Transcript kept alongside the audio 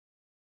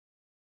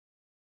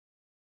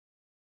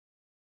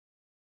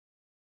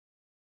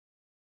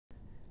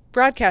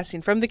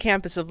Broadcasting from the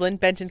campus of Lynn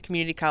Benton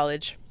Community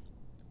College,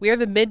 we are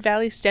the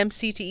Mid-Valley STEM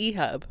CTE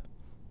Hub.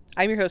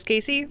 I'm your host,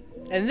 Casey,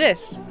 and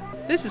this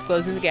is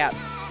Closing the Gap.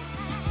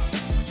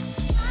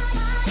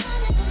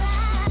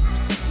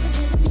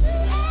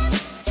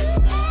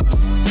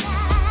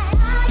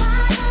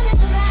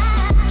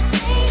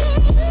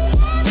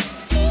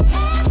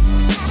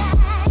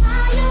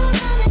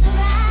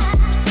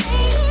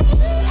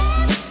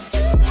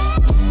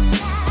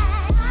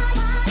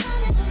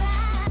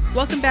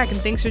 Welcome back, and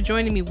thanks for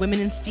joining me,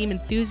 women in STEAM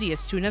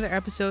enthusiasts, to another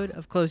episode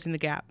of Closing the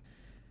Gap.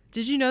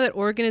 Did you know that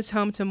Oregon is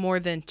home to more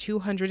than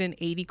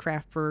 280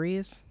 craft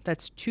breweries?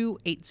 That's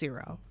 280.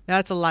 Now,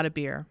 that's a lot of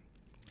beer.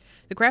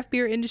 The craft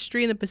beer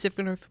industry in the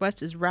Pacific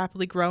Northwest is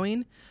rapidly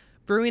growing.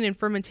 Brewing and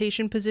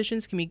fermentation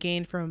positions can be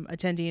gained from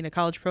attending a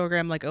college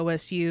program like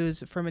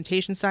OSU's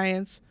Fermentation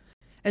Science.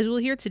 As we'll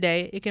hear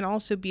today, it can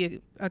also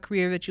be a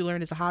career that you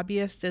learn as a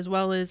hobbyist as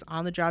well as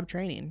on-the-job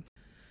training.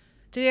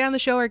 Today on the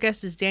show, our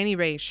guest is Dani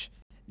Raiche.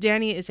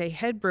 Dani is a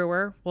head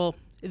brewer,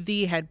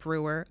 the head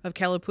brewer of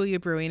Calapooia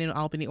Brewing in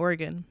Albany,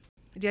 Oregon.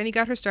 Dani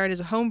got her start as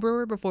a home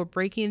brewer before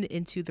breaking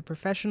into the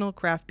professional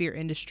craft beer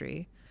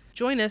industry.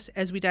 Join us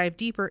as we dive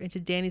deeper into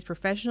Dani's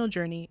professional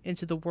journey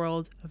into the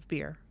world of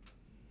beer.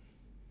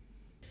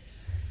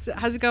 So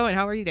how's it going?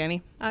 How are you,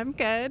 Dani? I'm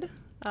good.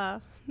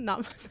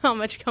 Not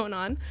much going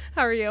on.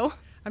 How are you?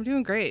 I'm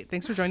doing great.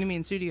 Thanks for joining me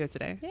in studio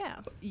today. Yeah.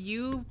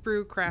 You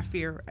brew craft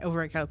beer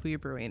over at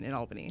Calapooia Brewing in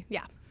Albany.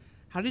 Yeah.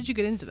 How did you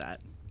get into that?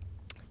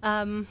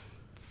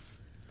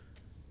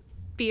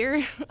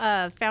 Beer.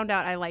 Found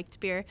out I liked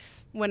beer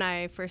when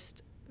I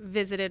first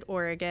visited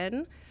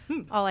Oregon.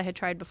 All I had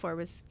tried before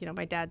was,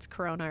 my dad's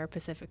Corona or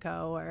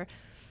Pacifico or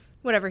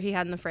whatever he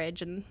had in the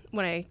fridge. And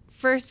when I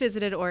first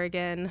visited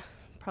Oregon,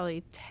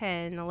 probably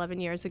 10,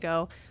 11 years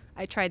ago,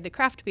 I tried the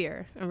craft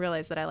beer and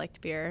realized that I liked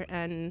beer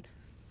and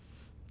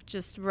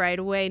just right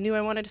away knew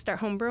I wanted to start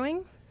home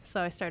brewing. So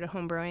I started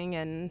home brewing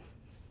and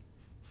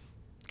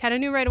kind of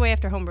knew right away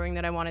after home brewing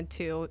that I wanted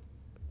to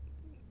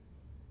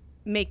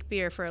make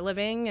beer for a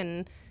living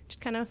and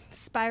just kind of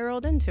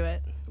spiraled into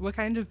it. What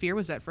kind of beer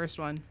was that first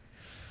one?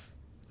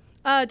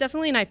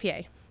 Definitely an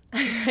IPA.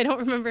 I don't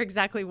remember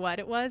exactly what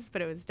it was,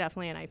 but it was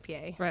definitely an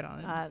IPA. Right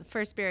on. The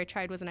first beer I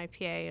tried was an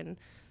IPA and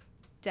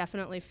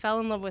definitely fell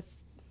in love with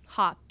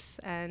hops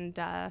and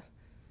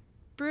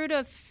brewed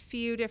a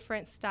few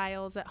different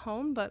styles at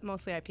home, but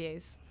mostly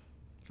IPAs.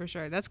 For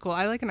sure. That's cool.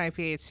 I like an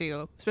IPA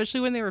too,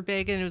 especially when they were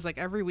big and it was like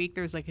every week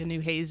there was like a new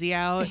hazy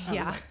out. I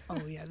was like,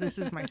 oh yeah, this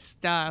is my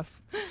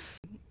stuff.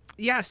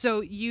 Yeah.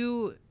 So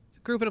you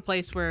grew up in a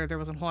place where there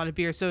wasn't a lot of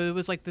beer. So it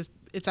was like this,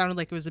 it sounded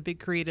like it was a big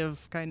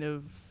creative kind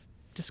of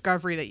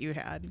discovery that you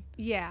had.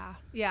 Yeah.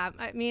 Yeah.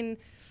 I mean,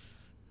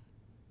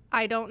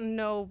 I don't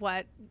know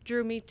what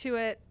drew me to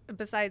it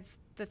besides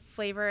the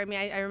flavor. I mean,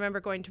 I remember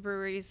going to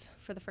breweries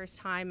for the first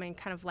time and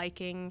kind of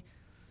liking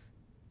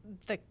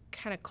the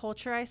kind of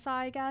culture I saw,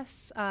 I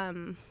guess.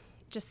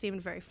 Just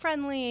seemed very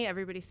friendly.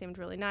 Everybody seemed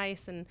really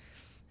nice and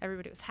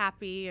everybody was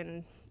happy.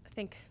 And I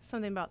think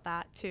something about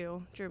that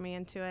too drew me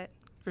into it.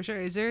 For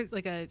sure. Is there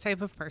like a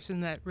type of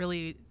person that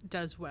really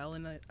does well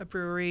in a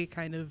brewery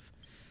kind of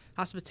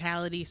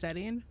hospitality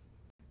setting?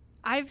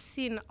 I've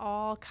seen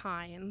all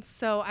kinds.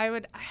 So I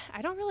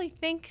don't really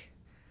think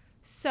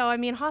so. I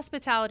mean,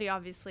 hospitality,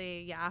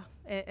 obviously, yeah,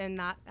 in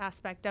that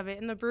aspect of it.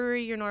 In the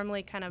brewery, you're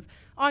normally kind of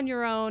on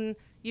your own,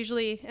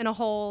 usually in a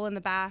hole in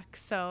the back.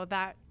 So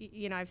that,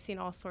 I've seen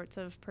all sorts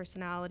of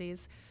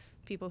personalities,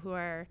 people who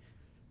are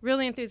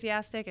really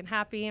enthusiastic and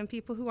happy and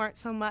people who aren't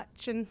so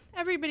much. And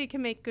everybody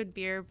can make good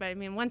beer. But I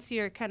mean, once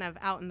you're kind of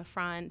out in the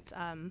front,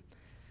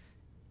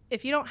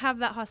 if you don't have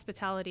that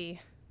hospitality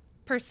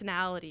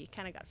personality,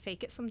 kind of got to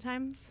fake it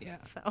sometimes. Yeah,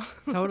 so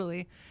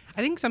totally.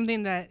 I think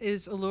something that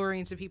is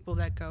alluring to people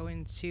that go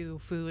into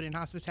food and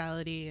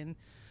hospitality and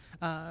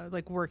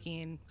like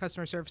working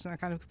customer service in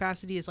that kind of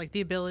capacity is like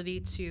the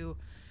ability to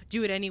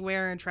do it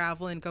anywhere and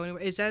travel and go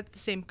anywhere. Is that the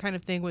same kind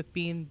of thing with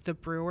being the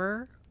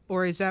brewer,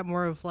 or is that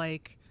more of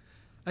like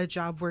a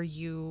job where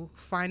you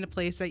find a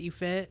place that you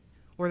fit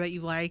or that you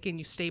like and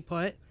you stay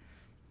put?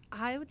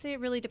 I would say it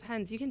really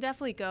depends. You can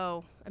definitely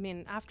go. I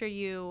mean, after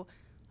you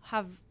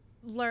have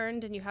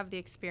learned and you have the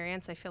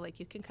experience, I feel like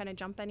you can kind of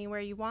jump anywhere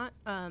you want.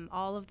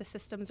 All of the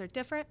systems are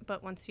different,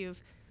 but once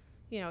you've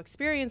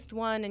experienced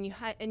one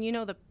and you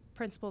know the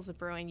principles of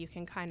brewing, you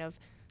can kind of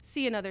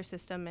see another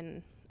system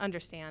and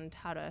understand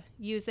how to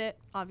use it.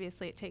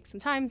 Obviously it takes some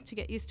time to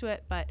get used to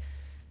it, but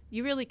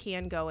you really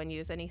can go and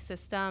use any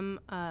system.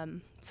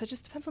 So it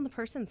just depends on the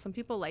person. Some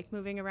people like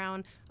moving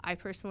around. I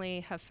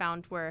personally have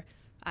found where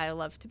I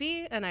love to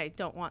be and I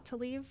don't want to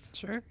leave.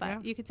 Sure. But yeah.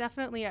 You could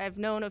definitely, I've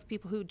known of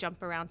people who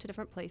jump around to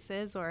different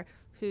places or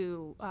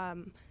who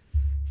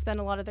spend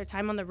a lot of their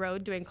time on the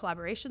road doing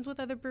collaborations with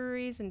other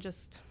breweries and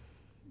just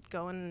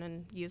going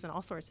and using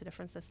all sorts of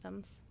different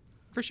systems.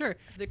 For sure.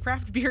 The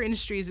craft beer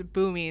industry is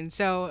booming.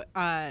 So,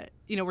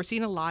 we're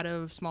seeing a lot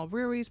of small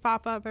breweries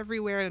pop up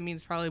everywhere. That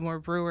means probably more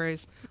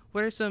brewers.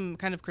 What are some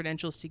kind of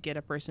credentials to get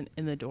a person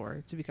in the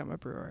door to become a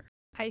brewer?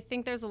 I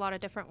think there's a lot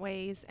of different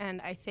ways.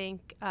 And I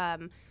think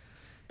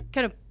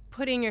kind of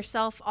putting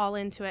yourself all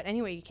into it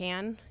any way you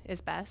can is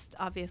best.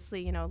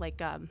 Obviously,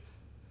 like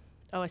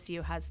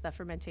OSU has the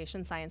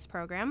fermentation science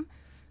program.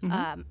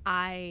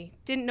 I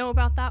didn't know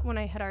about that when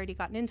I had already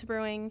gotten into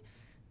brewing.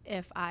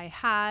 If I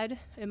had,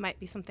 it might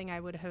be something I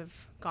would have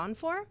gone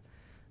for.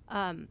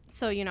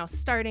 So,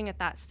 starting at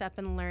that step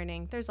and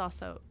learning, there's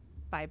also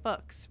buy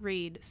books,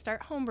 read,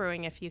 start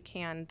homebrewing if you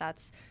can.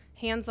 That's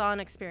hands-on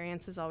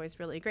experience is always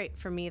really great.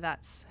 For me,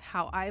 that's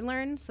how I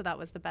learned. So that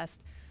was the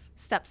best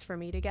steps for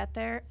me to get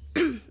there.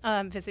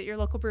 Visit your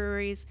local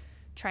breweries,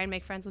 try and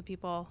make friends with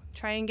people,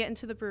 try and get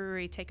into the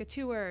brewery, take a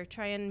tour,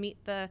 try and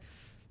meet the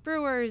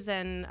brewers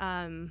and,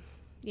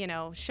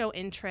 show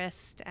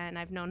interest. And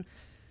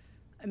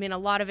a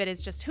lot of it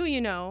is just who you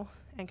know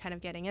and kind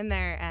of getting in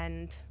there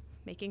and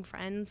making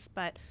friends,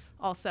 but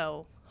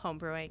also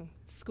homebrewing.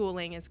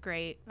 Schooling is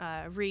great,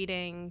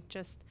 reading,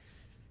 just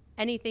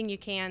anything you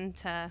can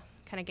to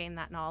kind of gain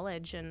that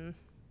knowledge and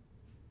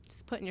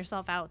just putting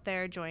yourself out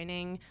there,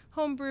 joining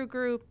homebrew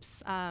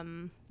groups.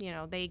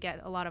 They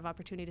get a lot of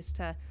opportunities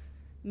to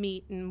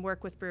meet and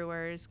work with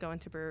brewers, go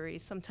into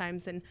breweries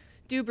sometimes and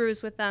do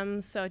brews with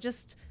them. So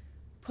just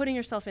putting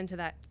yourself into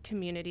that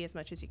community as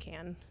much as you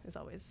can is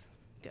always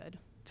good.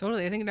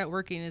 Totally. I think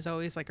networking is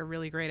always like a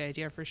really great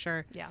idea for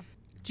sure. Yeah.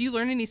 Do you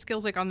learn any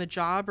skills like on the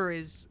job, or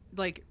is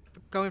like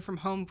going from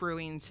home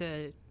brewing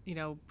to,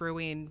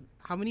 brewing,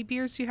 how many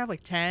beers do you have?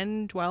 Like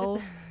 10,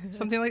 12,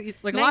 something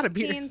like 19, a lot of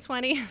beers. 19,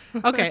 20.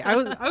 Okay. I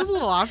was a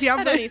little off. Yeah.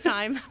 At any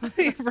time.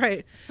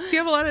 Right. So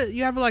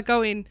you have a lot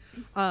going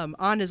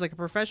on as like a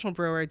professional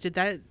brewer.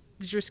 Did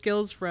your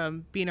skills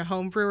from being a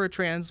home brewer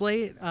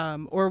translate?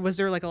 Or was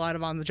there like a lot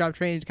of on the job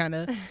training to kind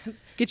of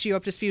get you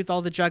up to speed with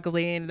all the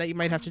juggling that you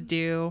might have to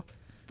do?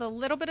 The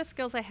little bit of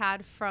skills I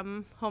had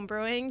from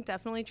homebrewing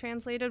definitely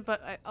translated,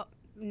 but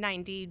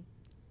 98%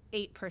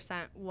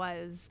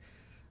 was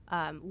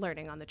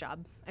learning on the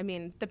job.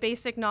 The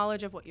basic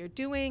knowledge of what you're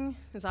doing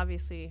is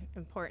obviously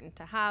important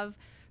to have.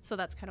 So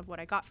that's kind of what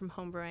I got from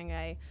homebrewing.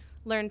 I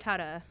learned how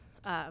to,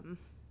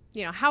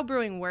 how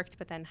brewing worked,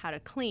 but then how to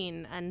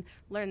clean, and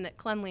learned that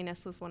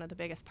cleanliness was one of the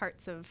biggest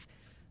parts of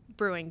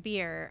brewing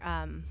beer.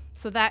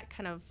 So that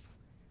kind of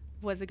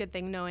was a good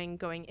thing knowing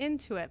going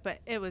into it, but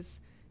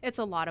it's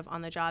a lot of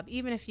on the job.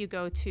 Even if you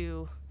go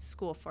to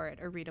school for it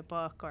or read a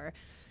book or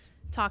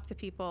talk to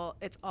people,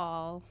 it's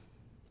all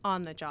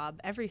on the job.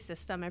 Every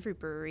system, every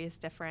brewery is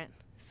different.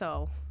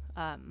 So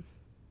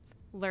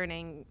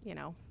learning,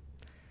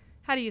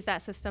 how to use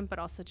that system, but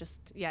also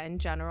just, in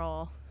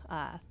general,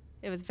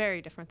 it was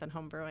very different than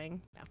home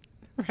brewing. Yeah.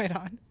 Right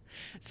on.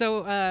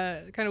 So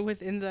kind of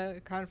within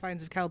the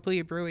confines of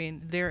Calapooia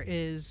Brewing, there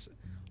is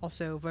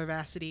also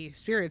Vivacity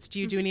Spirits.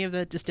 Do you do any of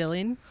the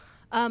distilling?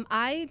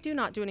 I do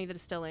not do any of the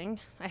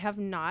distilling. I have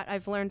not.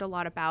 I've learned a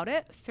lot about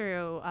it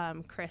through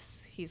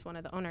Chris. He's one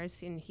of the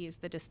owners, and he's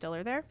the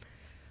distiller there.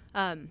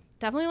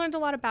 Definitely learned a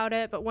lot about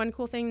it, but one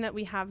cool thing that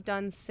we have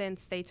done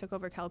since they took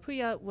over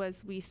Calapooia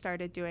was we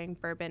started doing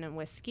bourbon and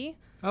whiskey.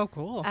 Oh,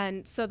 cool.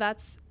 And so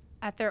that's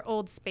at their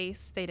old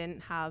space. They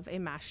didn't have a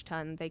mash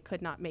tun. They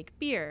could not make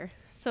beer.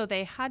 So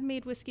they had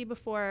made whiskey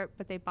before,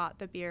 but they bought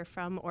the beer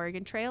from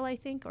Oregon Trail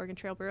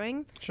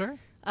Brewing. Sure.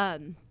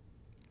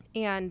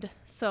 And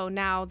so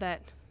now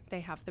that they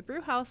have the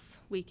brew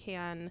house, we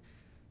can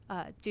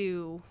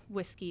do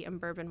whiskey and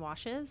bourbon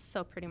washes.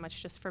 So pretty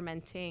much just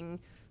fermenting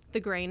the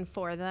grain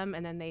for them,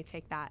 and then they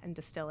take that and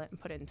distill it and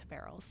put it into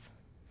barrels.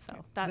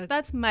 So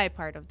that's my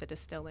part of the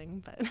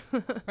distilling. But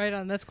right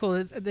on. That's cool.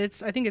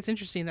 I think it's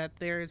interesting that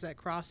there is that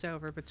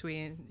crossover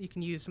between you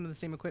can use some of the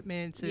same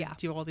equipment to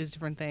do all these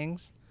different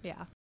things.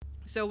 Yeah.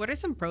 So what are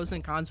some pros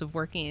and cons of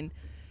working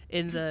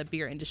in the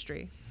beer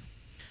industry?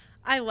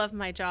 I love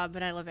my job,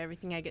 and I love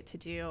everything I get to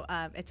do.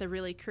 It's a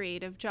really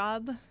creative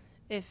job,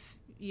 if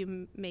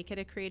you make it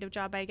a creative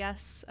job, I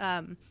guess.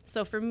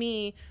 So for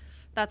me,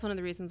 that's one of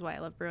the reasons why I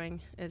love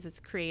brewing, is it's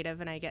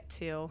creative, and I get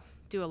to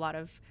do a lot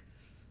of,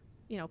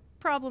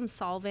 problem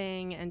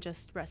solving and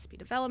just recipe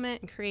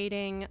development and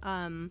creating.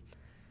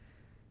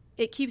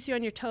 It keeps you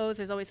on your toes.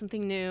 There's always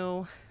something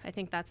new. I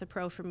think that's a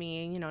pro for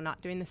me,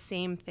 not doing the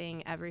same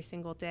thing every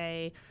single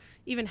day.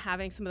 Even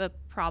having some of the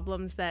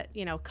problems that,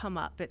 come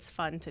up, it's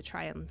fun to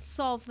try and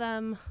solve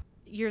them.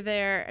 You're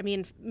there.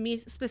 Me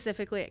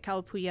specifically at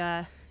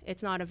Calapooia,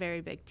 it's not a very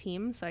big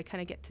team, so I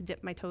kind of get to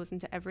dip my toes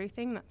into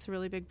everything. That's a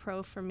really big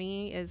pro for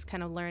me, is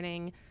kind of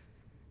learning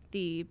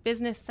the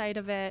business side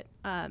of it,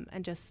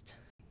 and just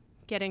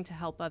getting to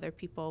help other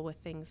people with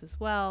things as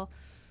well.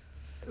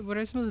 What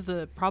are some of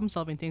the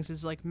problem-solving things?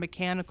 Is it like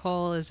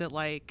mechanical? Is it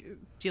like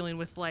dealing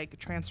with like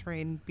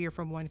transferring beer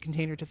from one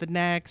container to the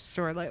next?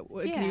 Or like,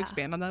 can you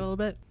expand on that a little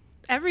bit?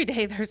 Every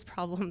day there's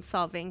problem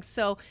solving.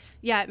 So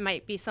it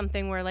might be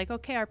something where like,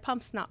 okay, our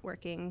pump's not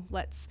working.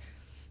 Let's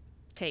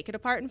take it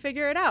apart and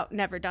figure it out.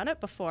 Never done it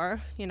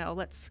before.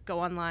 Let's go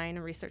online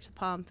and research the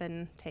pump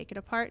and take it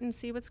apart and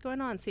see what's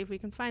going on. See if we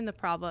can find the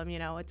problem.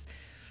 It's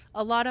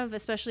a lot of,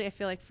 especially I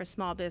feel like for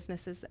small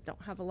businesses that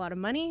don't have a lot of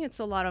money, it's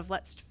a lot of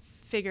let's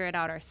figure it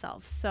out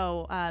ourselves.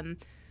 So,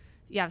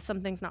 yeah, if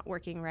something's not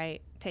working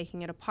right,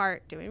 taking it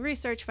apart, doing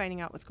research, finding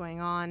out what's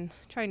going on,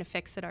 trying to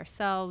fix it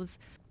ourselves.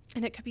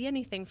 And it could be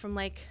anything from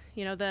like,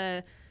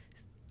 the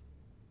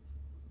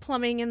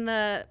plumbing in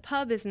the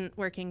pub isn't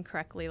working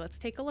correctly. Let's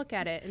take a look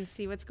at it and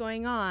see what's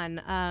going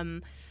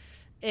on.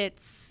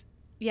 It's,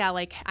 yeah,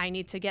 like I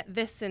need to get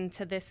this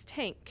into this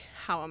tank.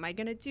 How am I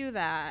going to do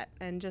that?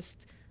 And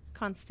just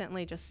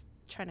constantly just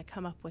trying to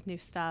come up with new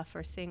stuff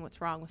or seeing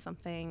what's wrong with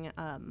something.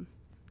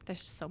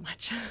 There's just so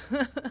much.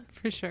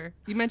 For sure.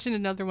 You mentioned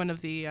another one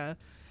of the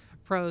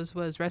pros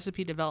was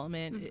recipe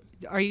development.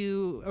 Mm-hmm. Are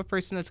you a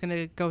person that's going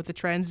to go with the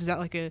trends? Is that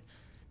like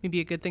maybe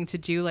a good thing to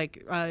do,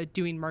 like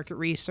doing market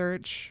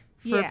research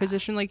for a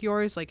position like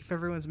yours? Like if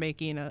everyone's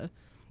making a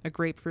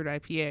grapefruit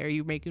IPA, are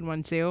you making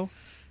one too?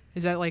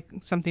 Is that like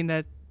something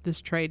that this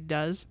trade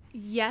does?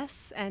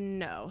 Yes and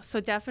no. So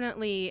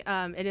definitely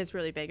it is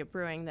really big at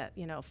brewing that,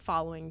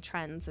 following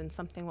trends, and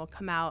something will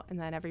come out and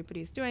then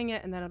everybody's doing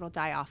it and then it'll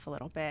die off a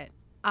little bit.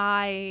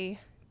 I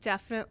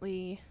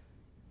definitely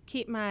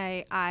keep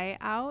my eye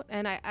out,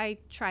 and I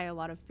try a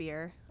lot of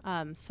beer.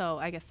 So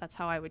I guess that's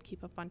how I would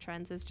keep up on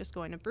trends, is just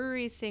going to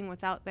breweries, seeing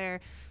what's out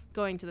there,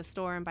 going to the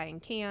store and buying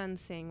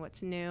cans, seeing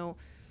what's new.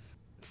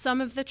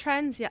 Some of the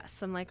trends,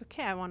 yes, I'm like,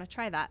 okay, I want to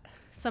try that.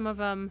 Some of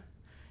them,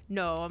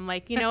 no, I'm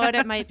like, you know what,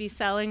 it might be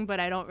selling,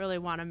 but I don't really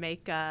want to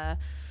make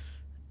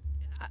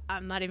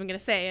I'm not even going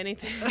to say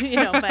anything,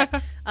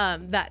 but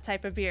that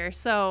type of beer.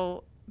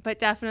 So, but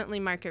definitely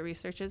market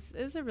research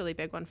is a really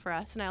big one for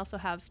us. And I also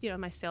have,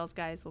 my sales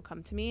guys will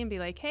come to me and be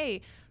like,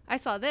 hey, I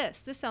saw this.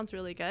 This sounds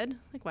really good.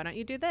 Like, why don't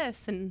you do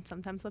this? And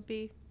sometimes they'll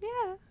be,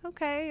 yeah,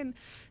 okay. And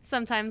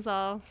sometimes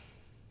I'll,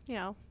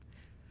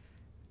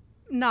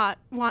 not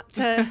want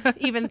to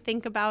even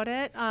think about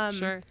it.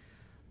 Sure.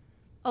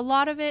 A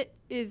lot of it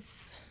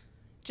is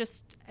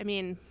just,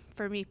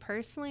 for me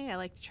personally, I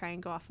like to try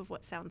and go off of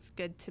what sounds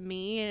good to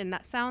me. And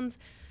that sounds,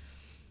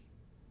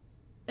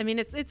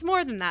 it's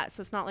more than that.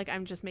 So it's not like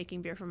I'm just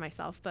making beer for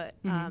myself, but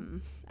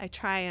I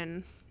try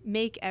and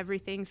make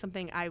everything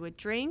something I would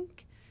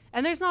drink.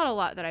 And there's not a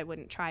lot that I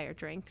wouldn't try or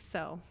drink.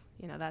 So,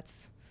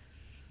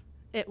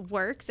 it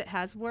works. It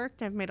has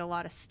worked. I've made a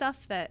lot of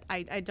stuff that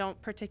I don't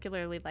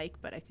particularly like,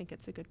 but I think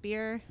it's a good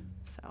beer.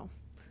 So,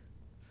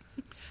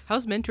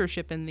 how's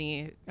mentorship in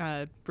the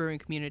brewing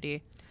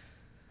community?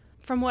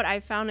 From what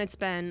I've found, it's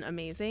been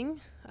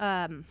amazing.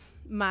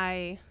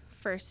 My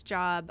first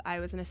job, I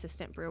was an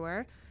assistant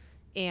brewer,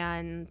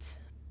 and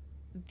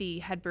the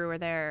head brewer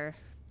there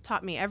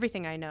taught me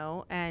everything I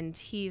know, and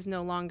he's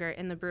no longer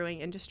in the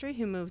brewing industry.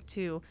 He moved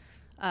to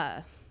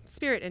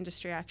spirit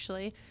industry,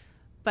 actually.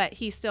 But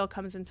he still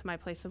comes into my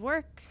place of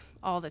work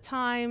all the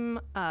time,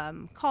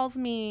 calls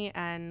me,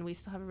 and we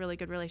still have a really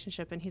good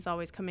relationship. And he's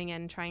always coming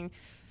in trying,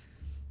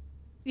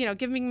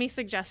 giving me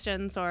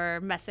suggestions or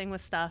messing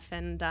with stuff.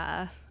 And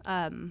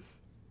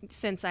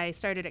since I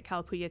started at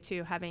Calapooia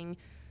too, having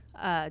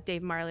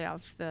Dave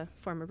Marlioff, the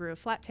former brewer of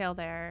Flat Tail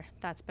there,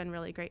 that's been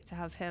really great to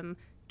have him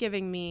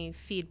giving me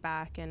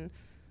feedback and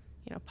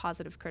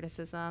positive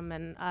criticism.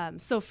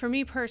 And so for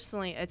me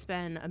personally, it's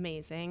been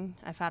amazing.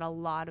 I've had a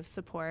lot of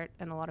support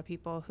and a lot of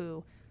people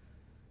who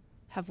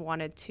have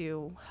wanted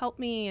to help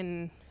me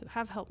and who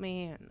have helped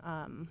me.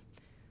 And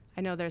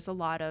I know there's a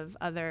lot of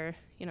other,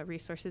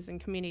 resources and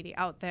community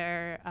out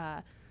there.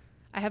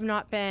 I have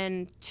not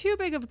been too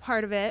big of a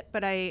part of it,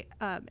 but I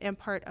am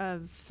part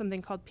of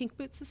something called Pink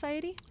Boot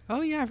Society.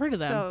 Oh, yeah, I've heard of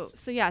them.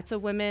 So yeah, it's a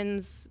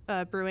women's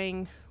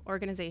brewing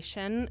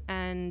organization.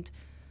 And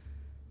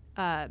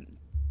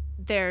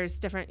there's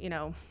different, I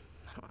don't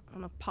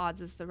know if pods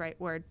is the right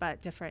word,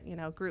 but different,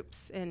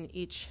 groups in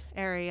each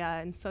area.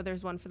 And so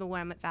there's one for the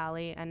Willamette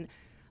Valley. And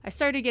I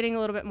started getting a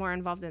little bit more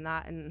involved in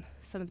that. And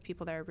some of the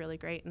people there are really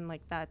great. And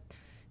like that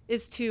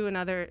is to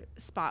another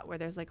spot where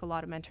there's like a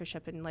lot of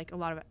mentorship and like a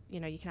lot of, you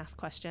can ask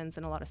questions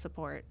and a lot of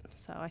support.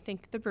 So I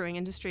think the brewing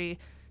industry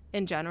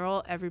in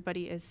general,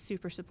 everybody is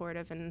super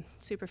supportive and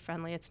super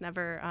friendly. It's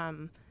never,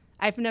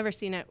 I've never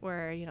seen it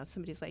where,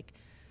 somebody's like,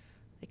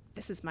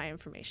 this is my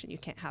information, you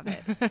can't have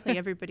it. Like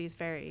everybody's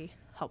very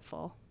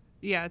helpful.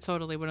 Yeah,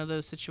 totally. One of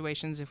those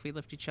situations, if we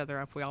lift each other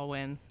up, we all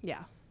win.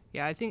 Yeah.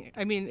 Yeah,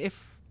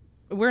 if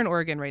we're in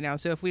Oregon right now,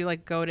 so if we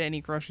like go to any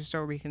grocery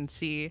store, we can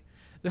see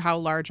how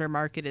large our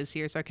market is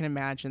here. So I can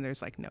imagine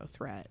there's like no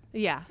threat.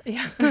 Yeah.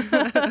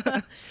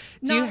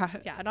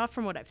 Not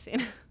from what I've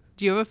seen.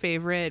 Do you have a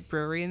favorite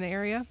brewery in the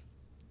area?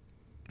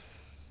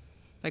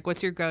 Like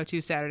what's your go-to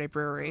Saturday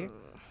brewery?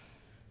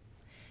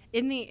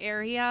 In the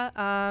area,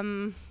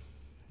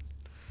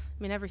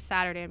 every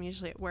Saturday I'm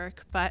usually at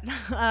work, but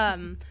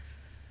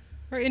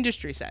or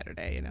industry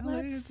Saturday,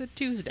 it's a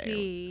Tuesday.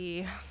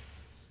 See.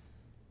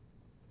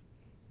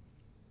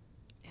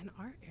 In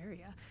our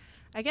area,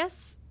 I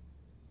guess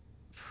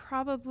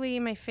probably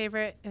my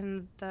favorite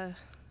in the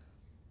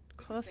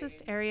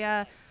closest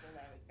area.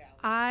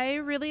 I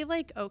really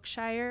like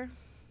Oakshire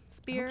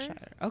beer.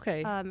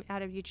 Okay.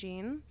 Out of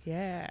Eugene.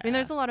 Yeah.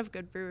 There's a lot of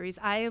good breweries.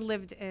 I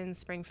lived in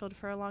Springfield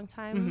for a long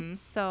time,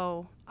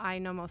 so I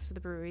know most of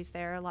the breweries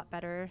there a lot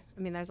better.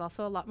 There's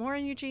also a lot more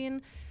in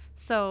Eugene,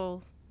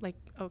 so like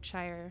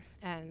Oakshire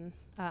and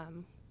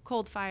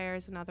Cold Fire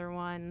is another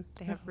one.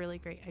 They have really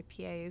great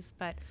IPAs,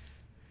 but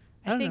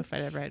I don't know if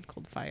I'd ever had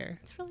Cold Fire.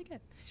 It's really good.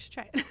 You should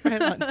try it.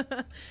 Right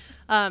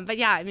on. But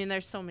yeah, I mean,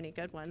 there's so many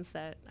good ones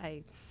that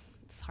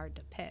it's hard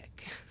to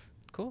pick.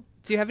 Cool.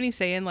 Do you have any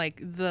say in like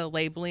the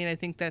labeling? I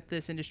think that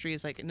this industry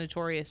is like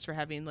notorious for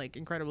having like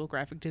incredible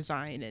graphic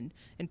design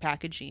and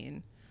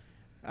packaging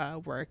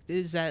work.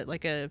 Is that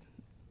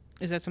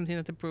something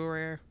that the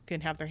brewer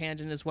can have their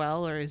hand in as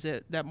well, or is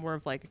it that more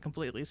of like a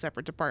completely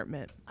separate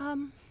department?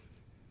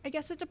 I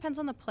guess it depends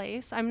on the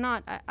place. I'm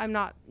not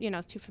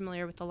too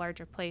familiar with the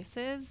larger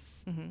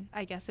places. Mm-hmm.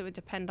 I guess it would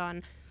depend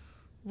on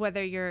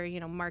whether your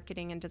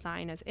marketing and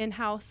design is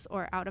in-house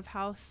or out of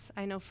house.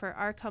 I know for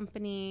our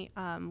company,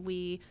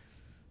 we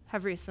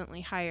have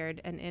recently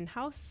hired an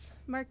in-house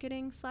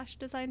marketing /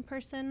 design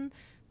person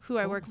who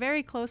I work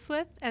very close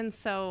with. And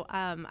so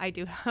I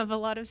do have a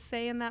lot of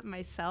say in that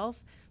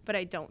myself, but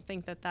I don't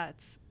think that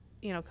that's,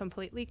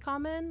 completely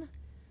common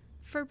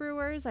for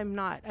brewers. I'm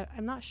not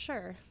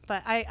sure,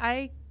 but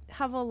I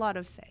have a lot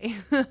of say.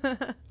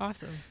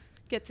 Awesome.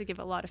 Get to give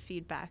a lot of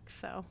feedback.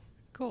 So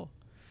cool.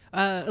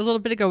 A little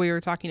bit ago, we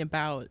were talking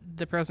about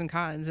the pros and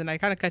cons, and I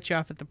kind of cut you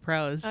off at the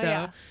pros.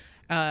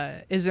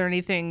 Is there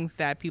anything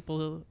that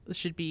people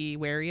should be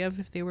wary of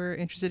if they were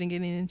interested in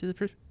getting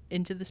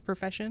into this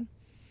profession?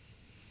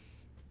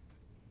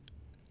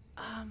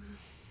 I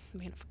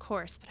mean, of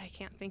course, but I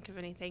can't think of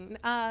anything.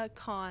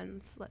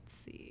 Cons, let's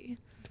see.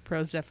 The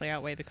pros definitely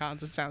outweigh the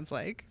cons, it sounds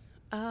like.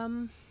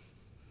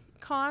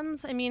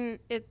 Cons, I mean,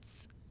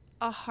 it's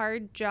a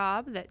hard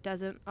job that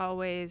doesn't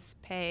always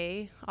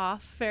pay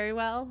off very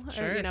well.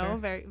 Sure, or,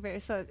 very,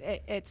 very, so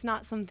it's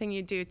not something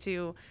you do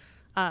to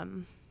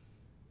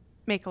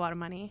make a lot of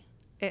money.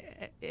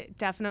 It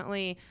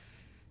definitely,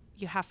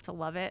 you have to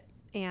love it.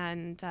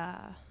 And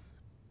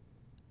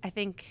I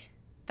think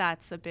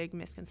that's a big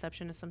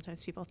misconception is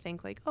sometimes people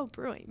think like, oh,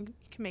 brewing,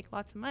 you can make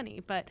lots of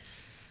money. But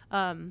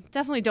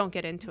definitely don't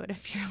get into it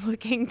if you're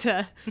looking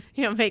to,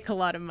 make a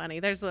lot of money.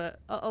 There's a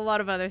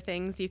lot of other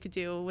things you could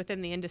do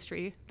within the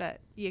industry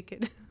that you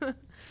could. So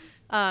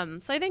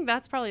I think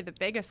that's probably the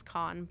biggest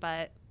con,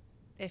 but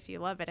if you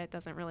love it, it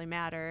doesn't really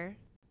matter.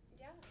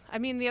 Yeah. I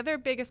mean, the other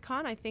biggest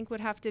con I think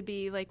would have to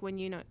be like when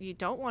you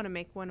don't want to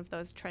make one of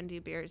those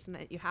trendy beers and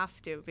that you have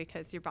to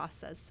because your boss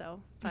says so.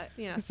 But,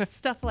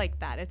 stuff like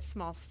that. It's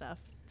small stuff.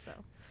 So.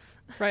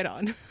 Right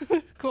on.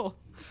 Cool.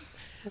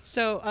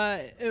 So,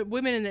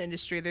 women in the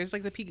industry, there's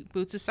like the Pink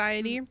Boot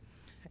Society.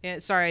 Mm-hmm.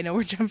 And sorry, I know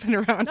we're jumping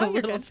around a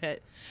little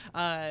bit.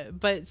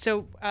 But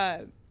so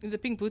the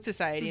Pink Boot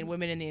Society and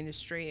women in the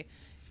industry,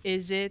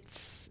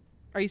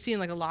 are you seeing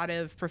like a lot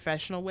of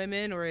professional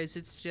women, or is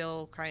it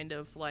still kind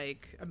of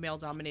like a male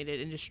dominated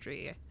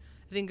industry?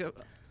 I think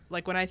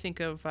like when I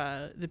think of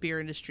the beer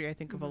industry, I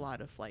think of a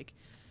lot of like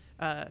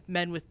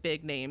men with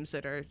big names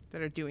that are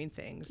doing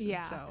things. Yeah.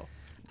 And so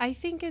I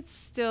think it's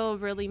still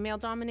really male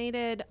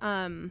dominated.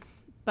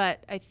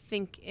 But I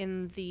think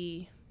in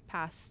the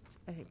past,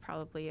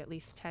 probably at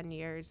least 10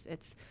 years,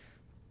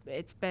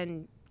 it's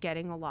been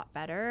getting a lot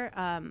better.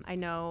 I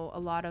know a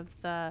lot of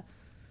the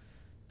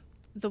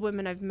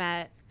women I've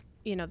met,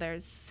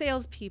 there's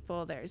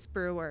salespeople, there's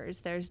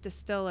brewers, there's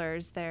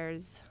distillers,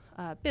 there's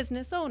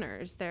business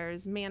owners,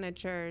 there's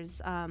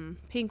managers.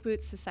 Pink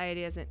Boots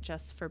Society isn't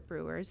just for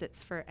brewers,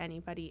 it's for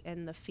anybody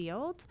in the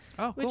field,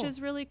 which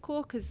is really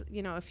cool because,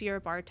 if you're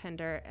a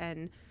bartender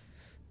and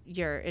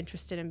you're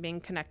interested in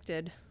being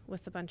connected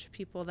with a bunch of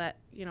people that,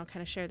 kind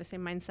of share the same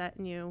mindset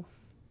and you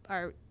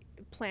are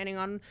planning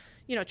on,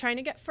 trying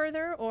to get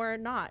further or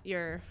not,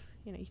 you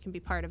can be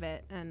part of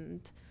it.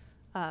 And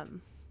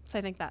so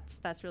I think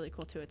that's really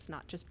cool too. It's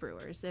not just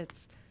brewers,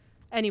 it's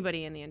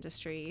anybody in the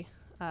industry.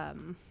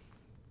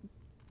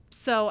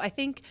 So I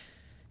think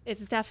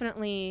it's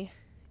definitely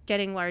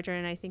getting larger,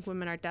 and I think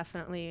women are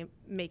definitely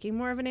making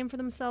more of a name for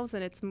themselves,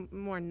 and it's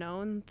more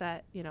known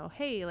that,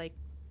 hey, like,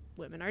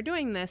 women are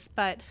doing this,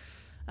 but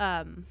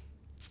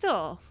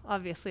still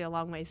obviously a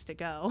long ways to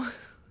go.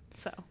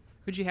 So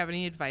would you have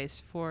any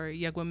advice for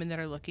young women that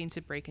are looking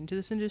to break into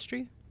this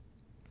industry?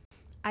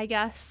 I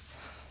guess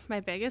my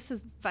biggest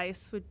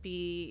advice would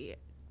be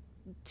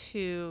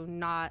to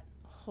not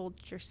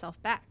hold yourself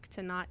back,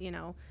 to not,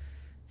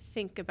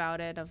 think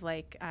about it of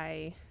like,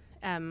 I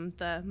am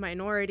the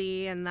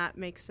minority and that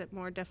makes it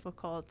more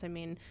difficult. I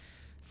mean,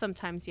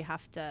 sometimes you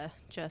have to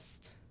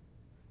just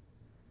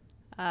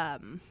I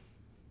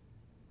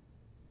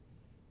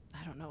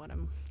don't know what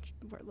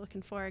we're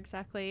looking for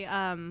exactly.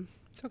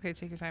 It's okay.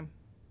 Take your time.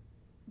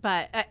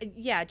 But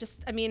yeah,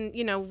 just, I mean,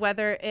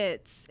 whether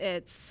it's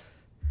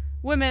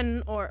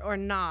women or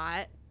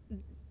not,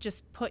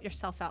 just put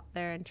yourself out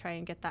there and try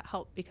and get that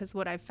help. Because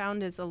what I've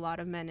found is a lot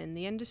of men in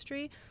the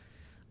industry,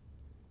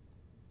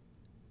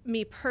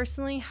 me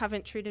personally,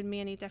 haven't treated me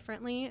any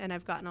differently, and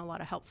I've gotten a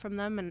lot of help from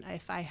them. And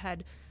if I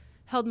had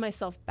held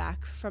myself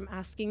back from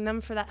asking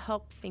them for that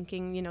help,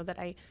 thinking, that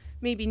I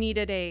maybe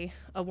needed a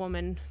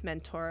woman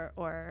mentor,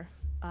 or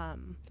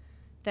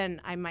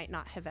then I might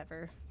not have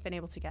ever been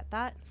able to get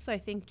that. So I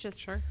think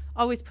just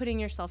always putting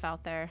yourself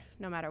out there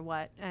no matter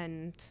what,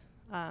 and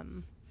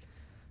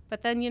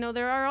But then,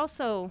 there are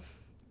also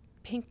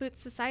Pink Boots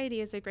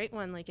Society is a great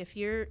one. Like if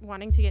you're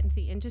wanting to get into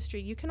the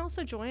industry, you can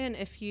also join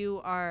if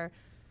you are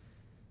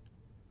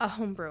a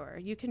home brewer.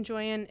 You can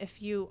join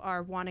if you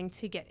are wanting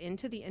to get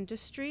into the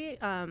industry.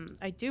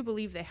 I do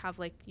believe they have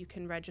you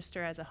can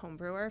register as a home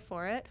brewer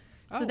for it.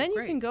 So then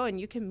great. you can go and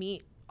you can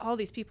meet all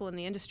these people in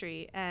the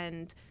industry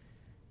and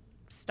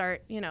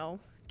start,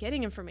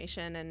 getting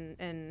information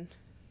and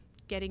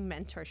getting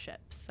mentorship.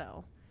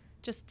 So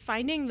just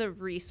finding the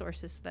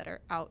resources that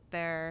are out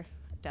there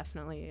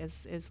definitely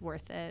is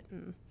worth it.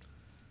 And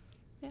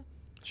yeah.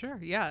 Sure.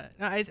 Yeah.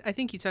 I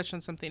think you touched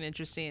on something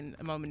interesting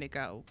a moment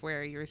ago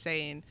where you were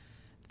saying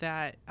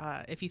that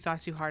if you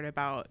thought too hard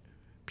about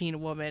being a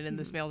woman in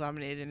this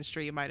male-dominated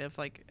industry, it might have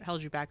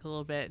held you back a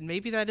little bit, and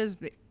maybe that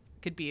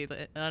could be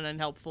an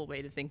unhelpful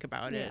way to think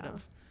about it.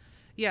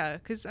 Yeah,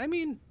 because I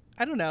mean,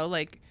 I don't know,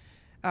 you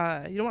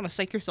don't want to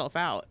psych yourself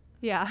out.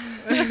 Yeah.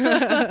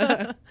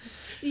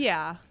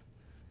 Yeah.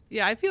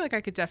 Yeah, I feel like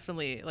I could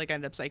definitely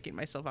end up psyching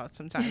myself out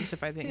sometimes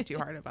if I think too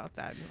hard about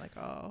that and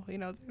oh, they're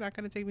not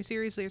going to take me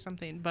seriously or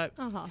something. But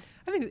I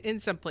think in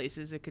some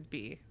places it could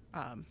be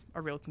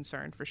a real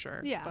concern for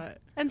sure. Yeah. But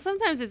and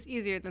sometimes it's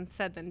easier than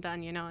said than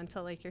done,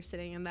 until you're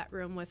sitting in that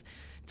room with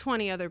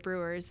 20 other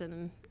brewers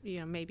and,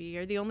 maybe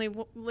you're the only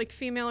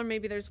female or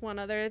maybe there's one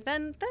other,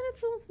 then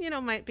it's,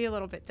 might be a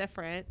little bit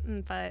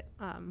different. But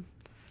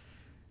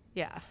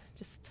yeah,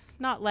 just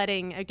not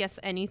letting, I guess,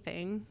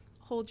 anything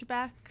hold you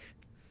back.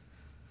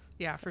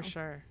 Yeah, for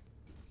sure.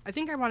 I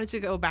think I wanted to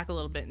go back a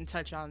little bit and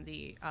touch on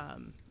the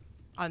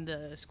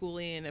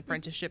schooling and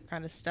apprenticeship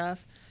kind of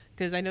stuff,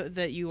 because I know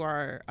that you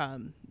are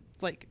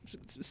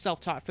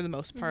self-taught for the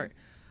most part.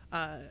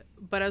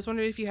 But I was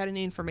wondering if you had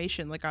any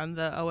information on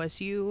the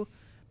OSU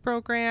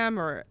program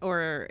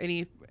or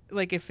any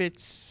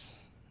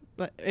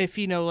if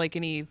you know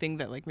anything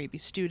that maybe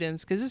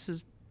students, because this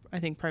is I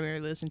think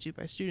primarily listened to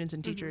by students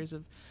and teachers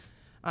of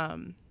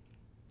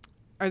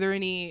are there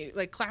any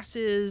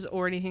classes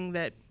or anything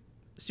that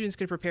students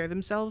could prepare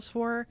themselves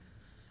for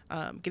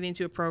getting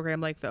into a program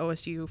like the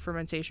OSU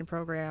fermentation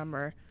program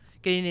or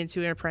getting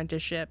into an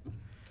apprenticeship?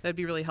 That'd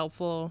be really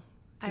helpful.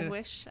 I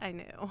wish I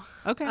knew.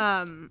 Okay.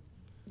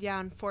 Yeah,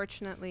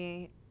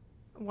 unfortunately,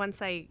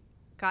 once I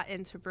got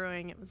into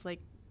brewing, it was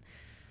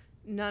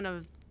none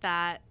of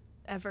that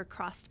ever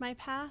crossed my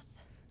path.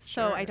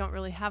 So Sure. I don't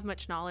really have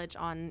much knowledge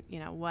on,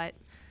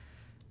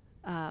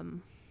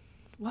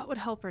 what would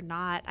help or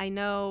not. I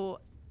know,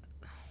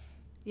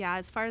 yeah,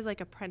 as far as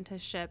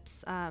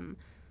apprenticeships,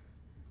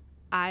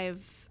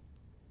 I've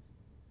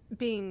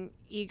being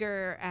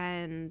eager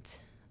and,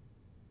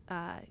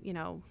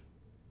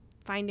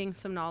 finding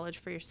some knowledge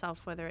for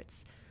yourself, whether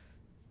it's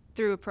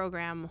through a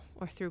program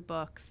or through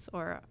books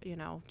or,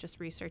 just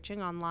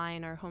researching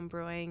online or home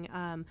brewing.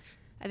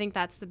 I think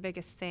that's the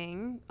biggest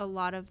thing.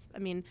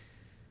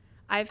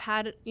 I've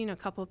had, a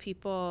couple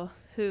people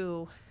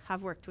who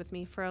have worked with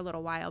me for a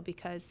little while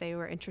because they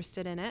were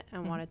interested in it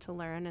and wanted to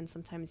learn. And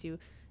sometimes you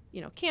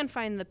can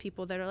find the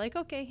people that are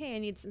okay, hey, I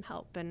need some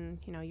help. And,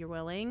 you're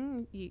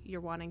willing,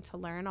 you're wanting to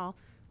learn. I'll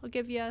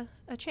give you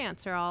a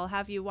chance, or I'll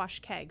have you wash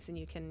kegs and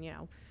you can,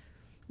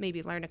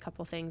 maybe learn a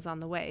couple things on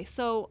the way.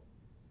 So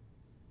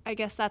I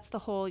guess that's the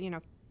whole,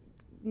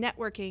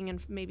 networking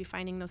and maybe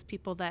finding those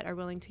people that are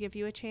willing to give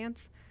you a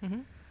chance.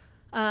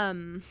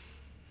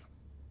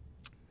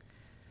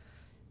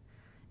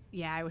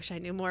 Yeah, I wish I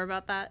knew more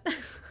about that.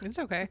 It's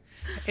okay.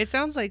 It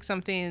sounds like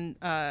something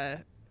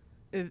that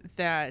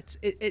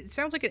it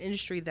sounds like an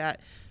industry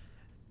that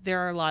there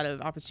are a lot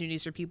of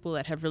opportunities for people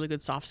that have really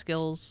good soft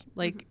skills.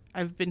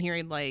 I've been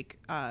hearing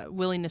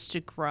willingness to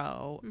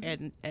grow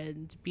and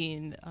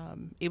being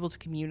able to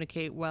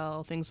communicate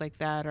well, things like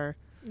that are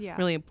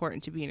really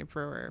important to being a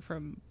brewer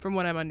from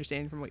what I'm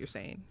understanding from what you're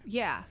saying.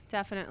 Yeah,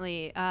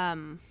 definitely.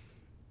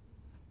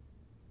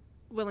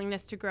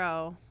 Willingness to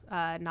grow,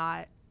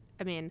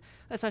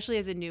 especially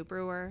as a new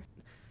brewer,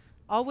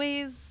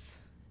 always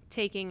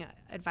taking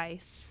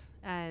advice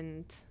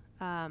and,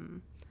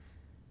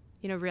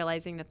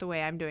 realizing that the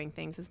way I'm doing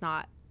things is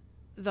not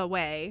the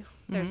way.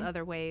 There's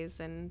other ways,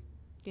 and,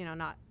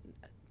 not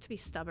to be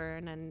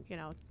stubborn and,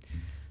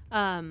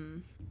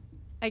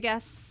 I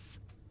guess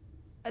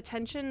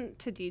attention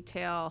to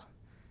detail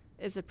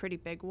is a pretty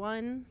big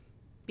one,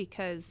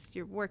 because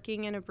you're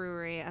working in a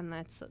brewery and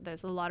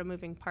there's a lot of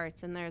moving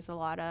parts and there's a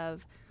lot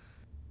of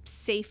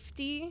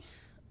safety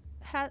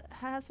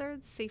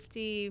hazards,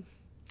 safety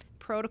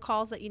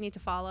protocols that you need to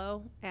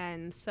follow.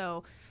 And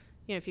so,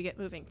 if you get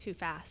moving too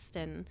fast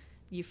and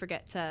you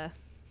forget to,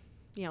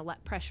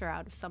 let pressure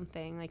out of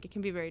something, it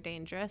can be very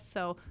dangerous.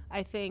 So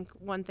I think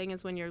one thing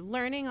is when you're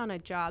learning on a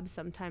job,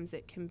 sometimes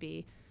you can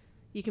be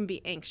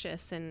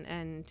anxious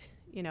and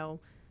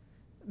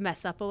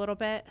mess up a little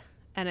bit.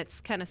 And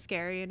it's kind of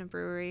scary in a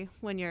brewery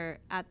when you're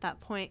at that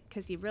point,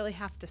 because you really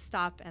have to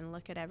stop and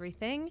look at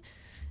everything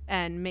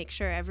and make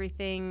sure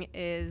everything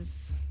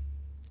is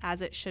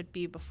as it should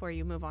be before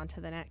you move on to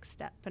the next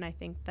step. And I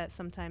think that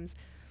sometimes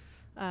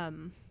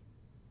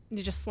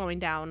just slowing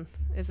down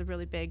is a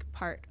really big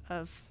part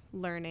of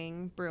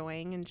learning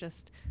brewing, and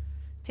just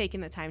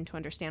taking the time to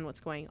understand what's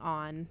going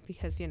on,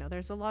 because, you know,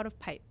 there's a lot of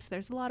pipes,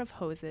 there's a lot of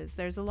hoses,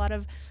 there's a lot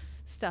of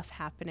stuff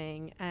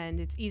happening, and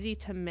it's easy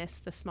to miss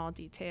the small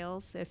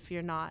details if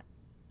you're not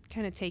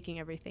kind of taking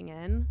everything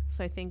in.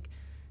 So I think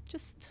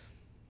just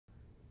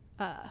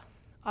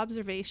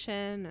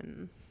observation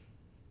and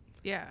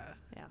yeah,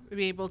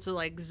 be able to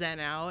like zen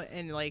out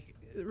and like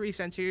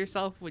recenter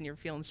yourself when you're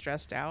feeling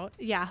stressed out.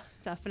 Yeah,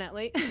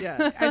 definitely.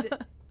 Yeah.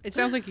 It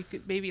sounds like you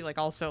could maybe like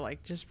also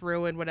like just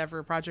ruin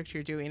whatever project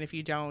you're doing if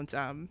you don't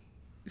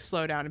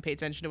slow down and pay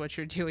attention to what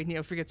you're doing. You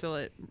know, forget to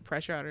let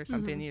pressure out or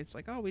something. Mm-hmm. It's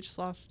like, oh, we just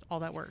lost all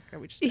that work that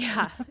we just did.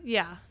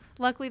 Yeah.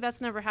 Luckily, that's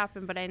never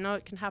happened, but I know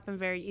it can happen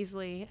very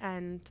easily,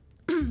 and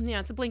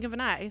it's a blink of an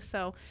eye.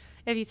 So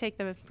if you take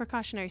the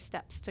precautionary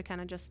steps to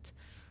kind of just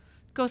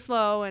go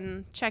slow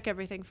and check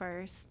everything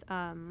first,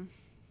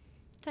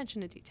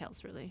 attention to detail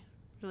is really,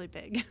 really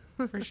big.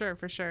 For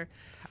sure.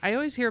 I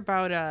always hear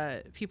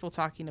about people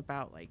talking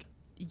about like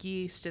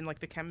yeast and like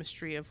the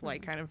chemistry of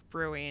like kind of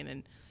brewing,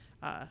 and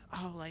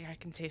like I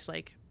can taste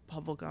like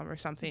bubble gum or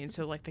something,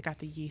 so like they got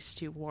the yeast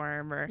too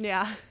warm, or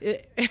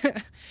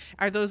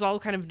are those all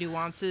kind of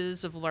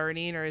nuances of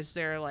learning, or is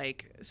there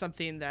like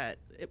something that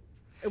it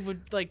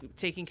would like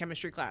taking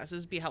chemistry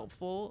classes be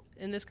helpful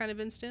in this kind of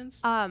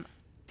instance?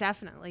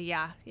 Definitely,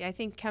 yeah. I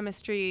think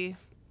chemistry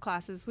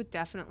classes would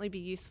definitely be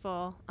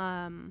useful.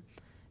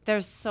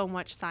 There's so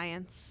much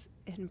science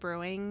in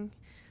brewing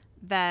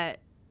that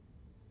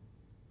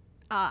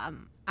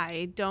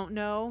I don't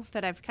know,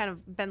 that I've kind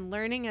of been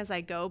learning as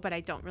I go, but I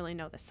don't really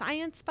know the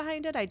science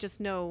behind it. I just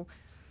know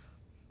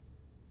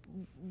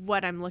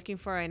what I'm looking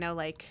for. I know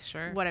like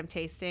what I'm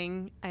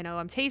tasting. I know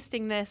I'm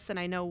tasting this, and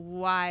I know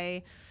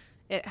why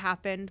it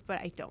happened, but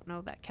I don't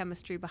know that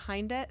chemistry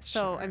behind it.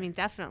 So, I mean,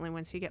 definitely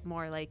once you get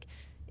more like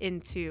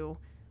into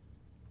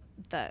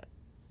the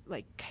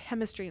like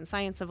chemistry and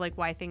science of like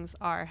why things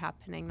are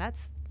happening,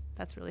 that's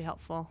really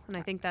helpful. And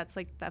I think that's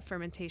like that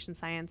fermentation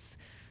science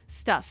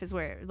stuff is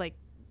where like,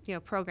 you know,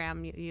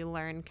 program you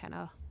learn kind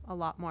of a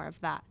lot more of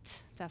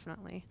that.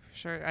 Definitely.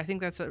 Sure. I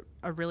think that's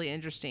a really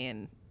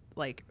interesting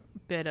like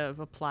bit of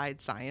applied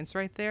science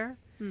right there.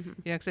 Mm-hmm.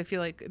 You know, because I feel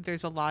like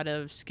there's a lot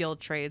of skilled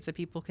trades that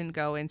people can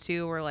go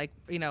into, or like,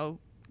 you know,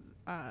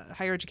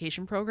 higher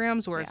education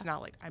programs where it's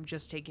not like I'm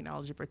just taking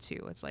algebra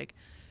 2. It's like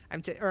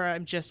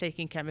I'm just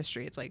taking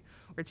chemistry. It's like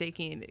we're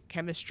taking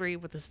chemistry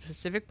with a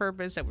specific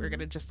purpose that we're going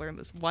to just learn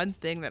this one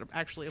thing that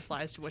actually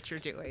applies to what you're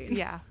doing.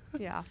 Yeah.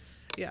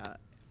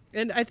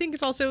 And I think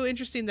it's also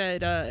interesting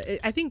that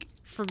I think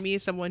for me,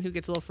 someone who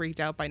gets a little freaked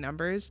out by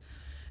numbers,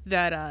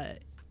 that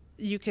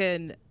you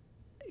can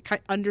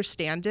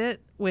understand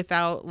it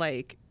without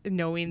like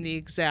knowing the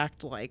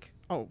exact like,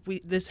 oh,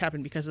 this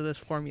happened because of this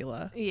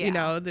formula. You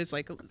know, there's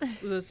like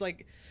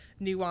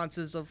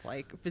nuances of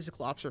like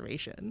physical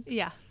observation.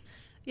 Yeah,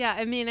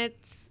 I mean,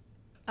 it's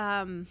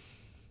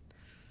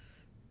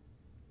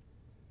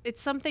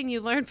something you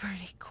learn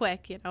pretty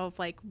quick, you know, of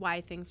like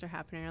why things are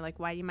happening, or like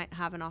why you might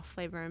have an off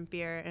flavor in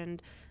beer.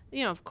 And,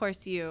 you know, of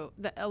course a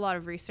lot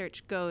of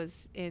research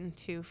goes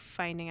into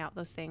finding out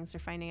those things, or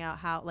finding out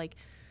how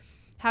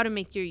to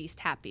make your yeast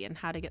happy and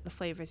how to get the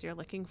flavors you're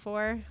looking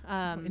for.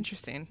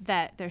 Interesting.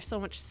 That there's so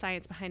much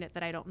science behind it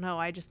that I don't know.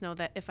 I just know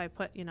that if I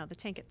put, you know, the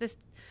tank at this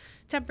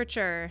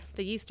temperature,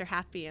 the yeast are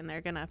happy and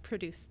they're going to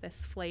produce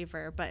this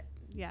flavor. But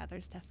yeah,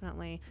 there's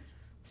definitely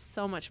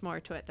so much more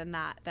to it than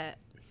that,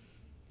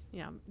 you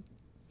know,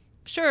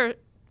 sure,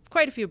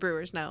 quite a few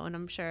brewers know. And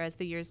I'm sure as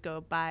the years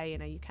go by, you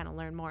know, you kind of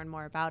learn more and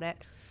more about it.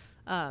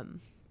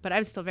 But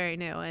I'm still very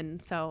new.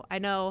 And so I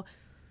know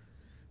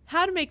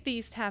how to make the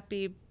yeast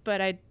happy,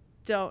 but I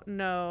don't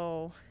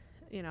know,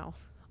 you know,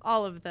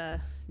 all of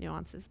the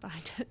nuances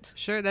behind it.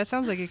 Sure. That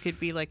sounds like it could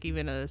be like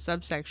even a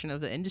subsection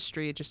of the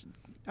industry, just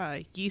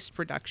yeast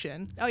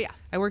production. Oh, yeah.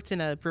 I worked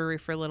in a brewery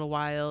for a little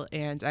while,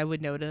 and I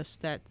would notice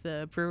that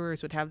the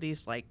brewers would have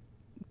these like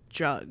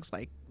jugs,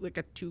 like a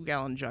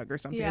 2-gallon jug or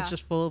something. It's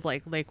just full of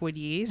like liquid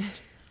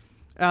yeast.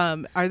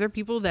 Are there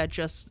people that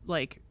just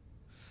like,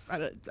 I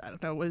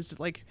don't know, what is it,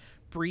 like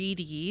breed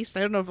yeast? I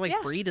don't know if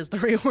like breed is the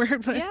right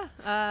word,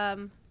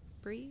 but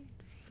breed.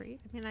 I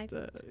mean, I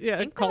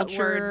think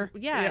culture.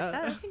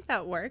 I think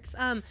that works.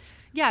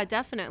 Yeah,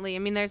 definitely. I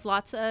mean, there's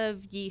lots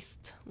of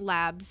yeast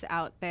labs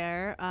out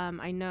there.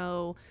 I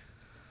know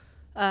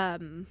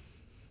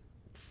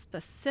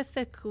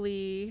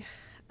specifically,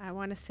 I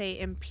want to say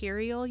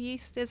Imperial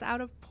Yeast is out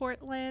of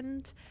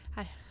Portland.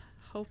 I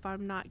hope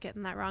I'm not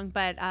getting that wrong.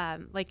 But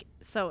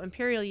so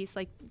Imperial Yeast,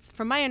 like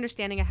from my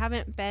understanding, I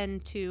haven't been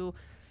to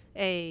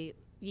a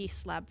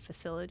yeast lab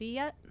facility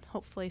yet.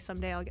 Hopefully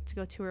someday I'll get to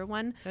go tour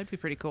one. That'd be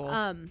pretty cool.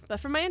 But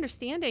from my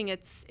understanding,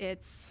 it's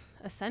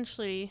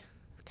essentially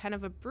kind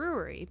of a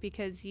brewery,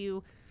 because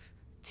you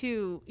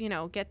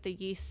get the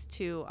yeast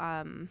to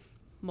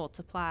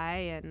multiply,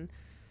 and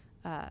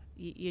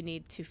you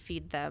need to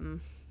feed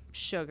them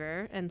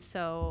sugar. And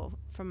so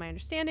from my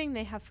understanding,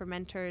 they have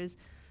fermenters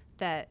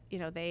that, you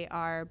know, they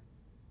are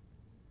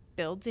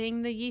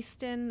building the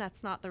yeast in.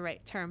 That's not the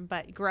right term,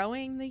 but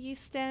growing the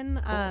yeast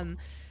in. Cool.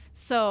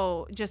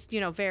 So just,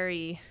 you know,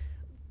 very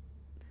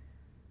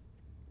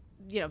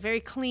very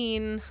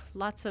clean,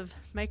 lots of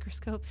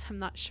microscopes. I'm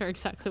not sure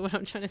exactly what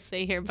I'm trying to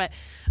say here, but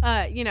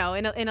in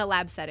a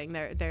lab setting,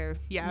 they're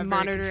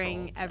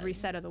monitoring every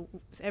step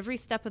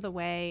of the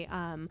way,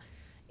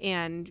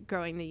 and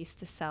growing the yeast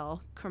to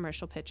sell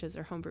commercial pitches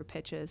or homebrew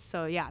pitches.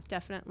 So yeah,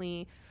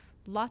 definitely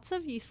lots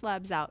of yeast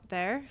labs out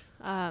there.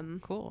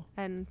 Cool.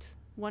 And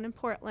one in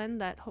Portland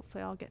that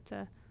hopefully I'll get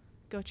to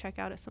go check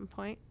out at some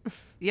point.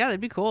 Yeah,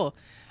 that'd be cool.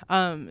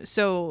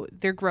 So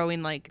they're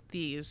growing like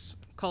these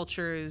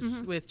cultures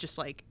with just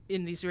like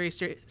in these very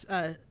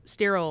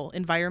sterile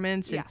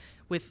environments and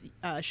with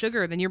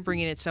sugar. Then you're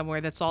bringing it somewhere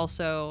that's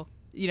also,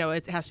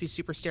 it has to be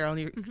super sterile, and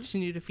you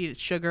continue to feed it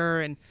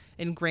sugar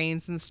and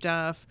grains and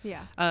stuff.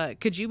 Yeah.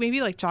 Could you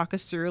maybe like talk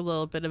us through a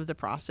little bit of the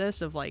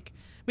process of like,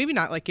 maybe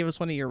not like give us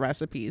one of your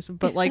recipes,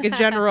 but like a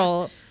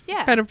general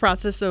kind of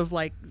process of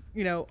like,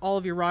 all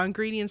of your raw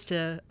ingredients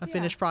to a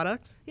finished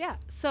product? Yeah.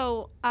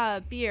 So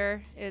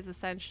beer is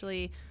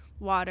essentially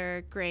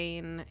water,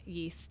 grain,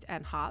 yeast,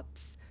 and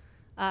hops.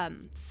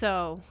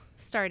 So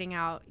starting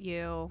out,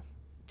 you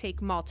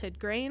take malted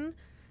grain.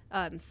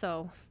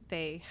 So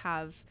they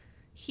have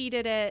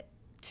heated it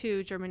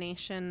to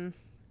germination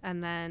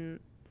and then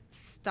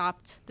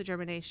stopped the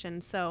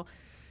germination. So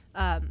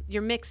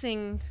you're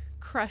mixing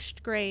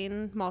crushed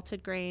grain,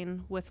 malted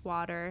grain with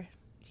water,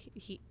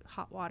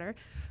 hot water,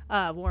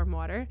 warm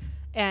water,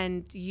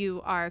 and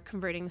you are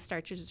converting the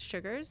starches to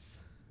sugars.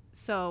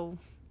 So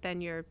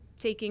then you're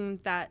taking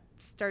that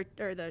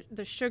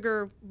the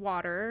sugar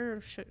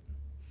water,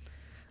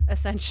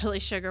 essentially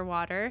sugar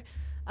water,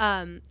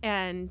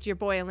 and you're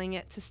boiling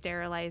it to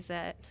sterilize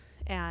it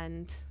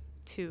and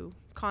to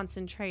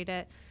concentrate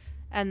it,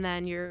 and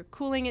then you're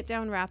cooling it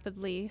down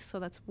rapidly. So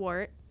that's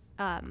wort.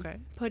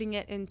 Putting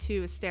it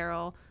into a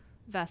sterile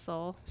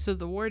vessel. So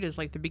the wort is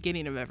like the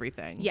beginning of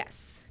everything.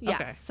 Yes. Yeah.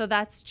 Okay. So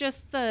that's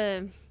just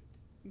the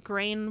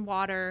grain,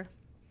 water,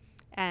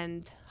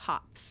 and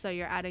hops. So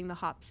you're adding the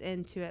hops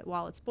into it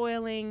while it's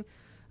boiling.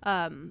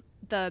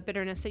 The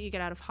bitterness that you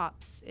get out of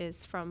hops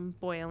is from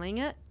boiling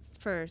it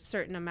for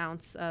certain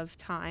amounts of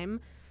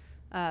time.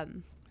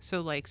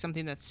 So like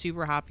something that's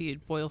super hoppy,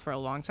 you'd boil for a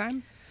long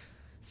time?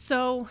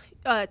 So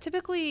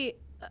typically,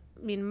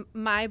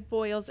 my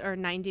boils are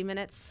 90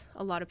 minutes.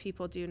 A lot of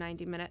people do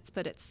 90 minutes,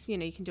 but it's,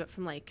 you can do it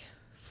from like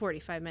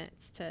 45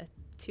 minutes to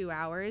 2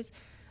 hours.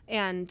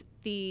 And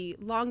the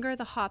longer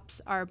the hops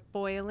are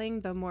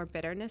boiling, the more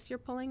bitterness you're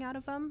pulling out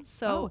of them.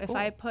 So if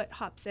I put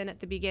hops in at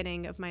the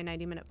beginning of my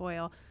 90-minute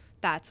boil,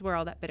 that's where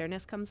all that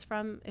bitterness comes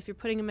from. If you're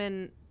putting them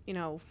in,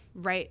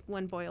 right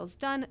when boil's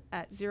done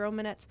at 0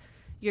 minutes,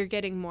 you're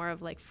getting more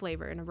of like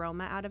flavor and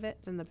aroma out of it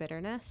than the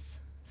bitterness.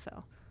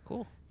 So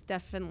cool.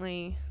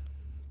 Definitely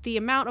the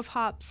amount of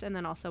hops and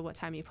then also what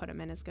time you put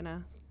them in is going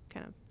to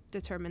kind of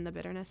determine the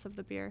bitterness of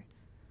the beer.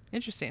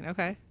 Interesting.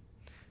 Okay.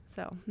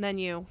 So then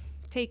you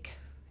take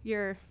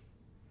your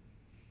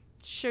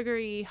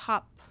sugary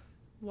hop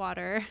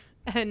water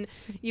and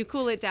you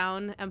cool it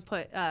down and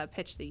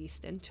pitch the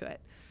yeast into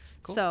it.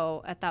 Cool.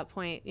 So at that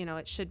point,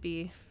 it should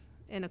be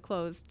in a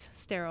closed,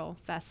 sterile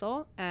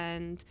vessel,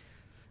 and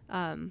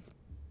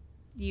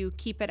you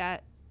keep it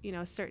at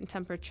a certain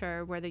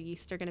temperature where the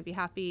yeast are going to be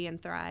happy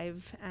and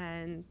thrive,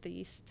 and the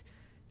yeast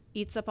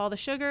eats up all the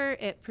sugar.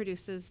 It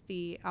produces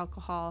the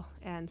alcohol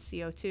and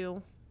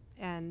CO2,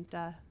 and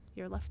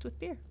you're left with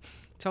beer.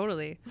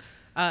 Totally.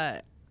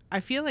 I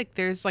feel like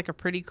there's like a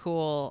pretty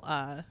cool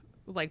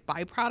like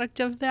byproduct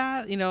of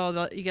that. You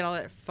get all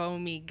that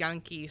foamy,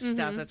 gunky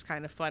stuff that's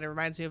kind of fun. It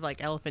reminds me of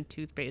like elephant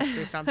toothpaste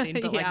or something,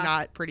 but like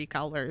not pretty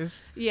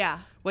colors. Yeah.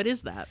 What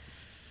is that?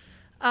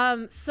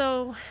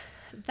 So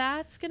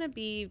that's going to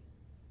be,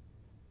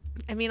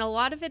 a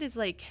lot of it is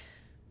like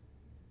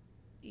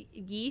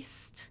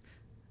yeast,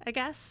 I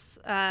guess.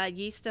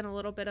 Yeast and a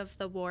little bit of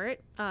the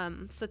wort.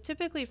 So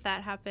typically if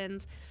that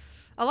happens,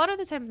 a lot of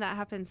the time that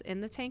happens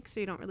in the tank,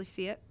 so you don't really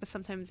see it. But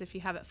sometimes if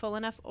you have it full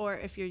enough, or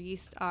if your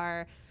yeast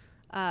are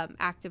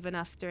active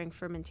enough during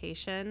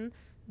fermentation,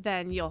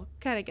 then you'll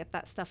kind of get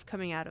that stuff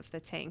coming out of the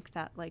tank,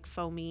 that like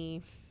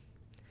foamy,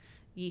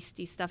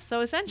 yeasty stuff.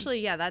 So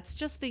essentially, that's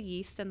just the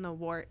yeast and the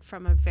wort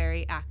from a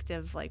very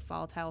active, like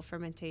volatile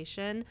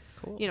fermentation.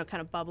 Cool.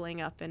 Kind of bubbling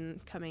up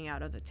and coming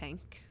out of the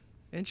tank.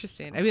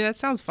 Interesting. That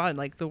sounds fun.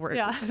 Like the word,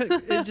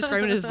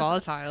 describing it as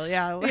volatile.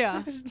 Yeah.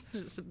 Yeah.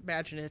 Just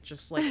imagine it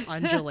just like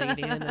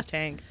undulating in the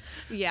tank.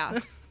 Yeah.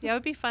 Yeah, it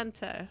would be fun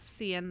to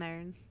see in there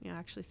and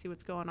actually see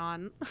what's going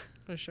on.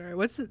 For sure.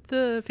 What's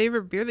the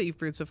favorite beer that you've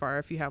brewed so far,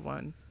 if you have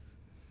one?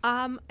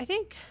 I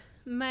think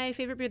my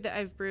favorite beer that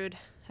I've brewed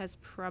has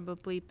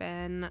probably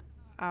been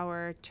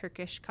our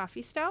Turkish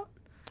coffee stout.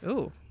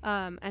 Ooh.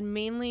 And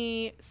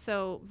mainly,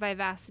 so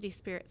Vivacity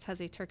Spirits has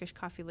a Turkish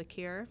coffee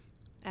liqueur,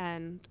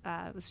 and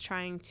was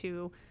trying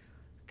to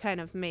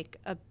kind of make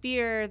a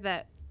beer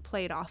that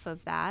played off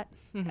of that.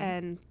 Mm-hmm.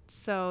 And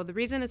so the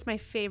reason it's my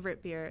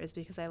favorite beer is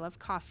because I love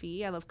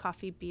coffee. I love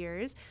coffee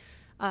beers.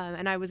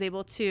 And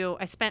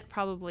I spent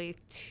probably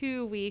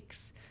 2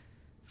 weeks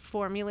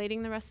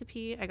formulating the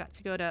recipe. I got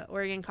to go to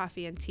Oregon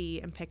Coffee and Tea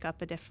and pick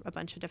up a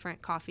bunch of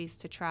different coffees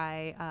to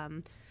try,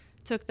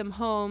 took them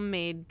home,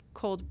 made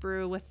cold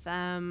brew with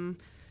them,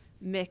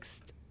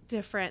 mixed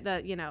different,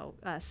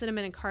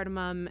 cinnamon and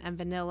cardamom and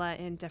vanilla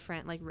in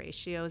different like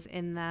ratios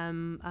in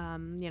them,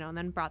 and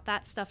then brought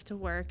that stuff to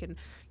work and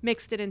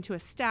mixed it into a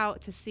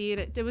stout to see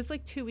it. It was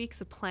like 2 weeks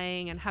of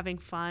playing and having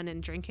fun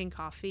and drinking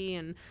coffee.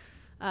 And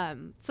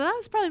so that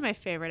was probably my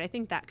favorite. I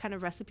think that kind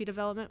of recipe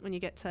development, when you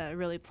get to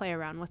really play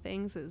around with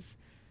things,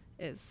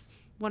 is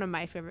one of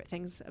my favorite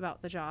things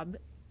about the job.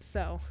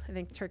 So I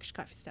think Turkish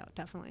coffee stout,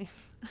 definitely.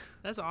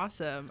 That's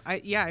awesome.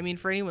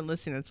 For anyone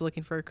listening that's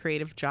looking for a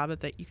creative job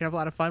that you can have a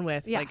lot of fun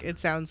with, like, it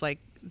sounds like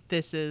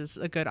this is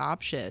a good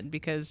option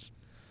because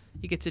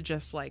you get to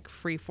just like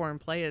free form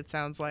play, it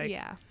sounds like.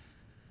 Yeah.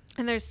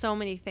 And there's so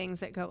many things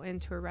that go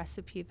into a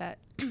recipe that,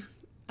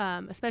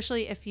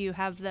 especially if you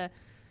have the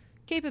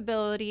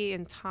capability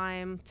and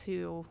time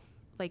to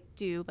like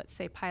do, let's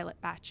say, pilot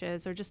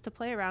batches or just to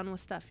play around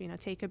with stuff,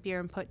 take a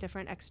beer and put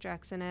different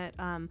extracts in it.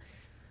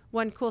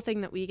 One cool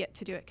thing that we get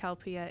to do at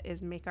Calapooia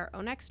is make our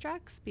own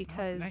extracts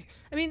because,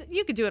 nice.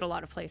 You could do it a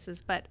lot of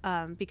places, but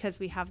because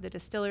we have the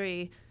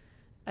distillery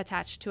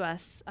attached to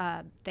us,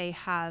 they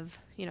have,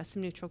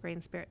 some neutral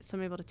grain spirits. So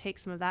I'm able to take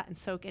some of that and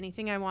soak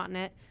anything I want in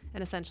it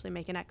and essentially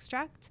make an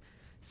extract.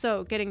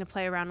 So getting to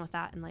play around with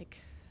that and like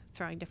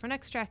throwing different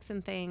extracts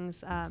and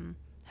things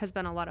has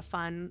been a lot of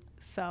fun.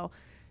 So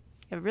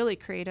really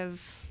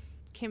creative,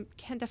 can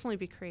definitely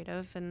be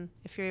creative. And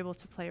if you're able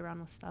to play around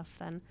with stuff,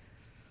 then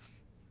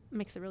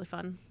makes it really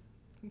fun.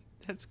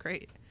 That's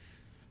great.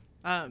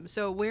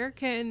 So where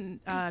can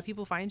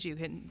people find you?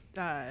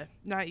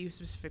 Not you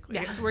specifically.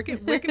 Yeah. So where can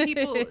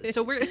people?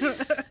 So where?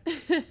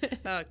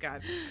 Oh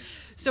God.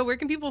 So where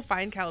can people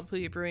find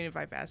Calapooia Brewing and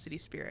Vivacity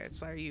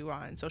Spirits? Are you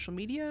on social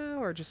media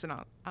or just an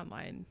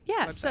online?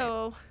 Yeah. Website?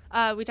 So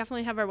we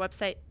definitely have our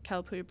website,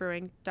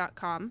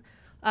 calapooiabrewing.com.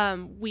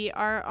 We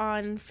are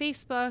on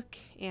Facebook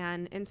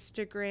and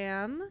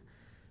Instagram,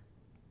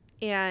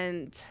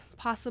 and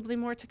possibly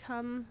more to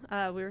come.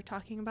 We were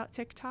talking about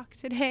TikTok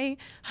today.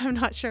 I'm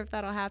not sure if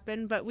that'll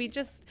happen, but we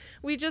just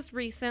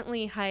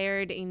recently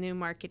hired a new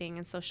marketing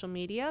and social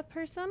media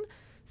person.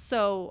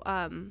 So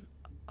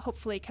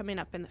hopefully coming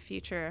up in the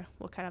future,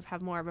 we'll kind of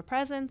have more of a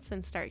presence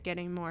and start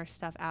getting more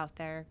stuff out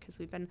there because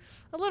we've been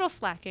a little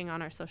slacking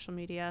on our social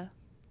media,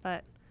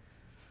 but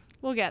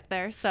we'll get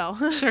there. So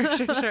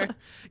Sure.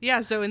 Yeah.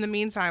 So in the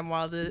meantime,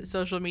 while the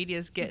social media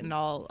is getting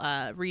all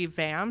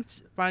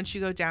revamped, why don't you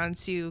go down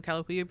to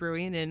Calapooia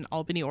Brewing in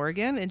Albany,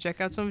 Oregon, and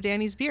check out some of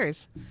Dani's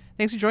beers.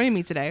 Thanks for joining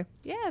me today.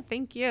 Yeah,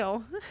 thank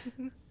you.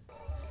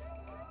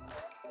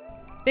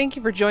 Thank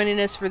you for joining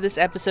us for this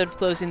episode of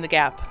Closing the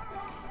Gap.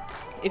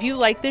 If you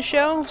like this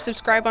show,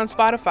 subscribe on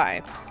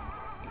Spotify.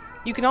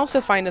 You can also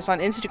find us on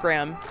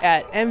Instagram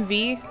at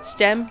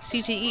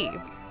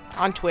MVStemCTE,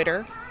 on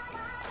Twitter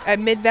at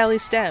Mid-Valley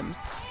STEM,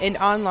 and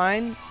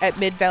online at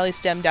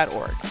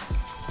midvalleystem.org.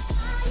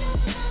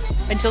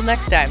 Until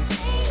next time,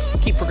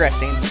 keep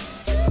progressing.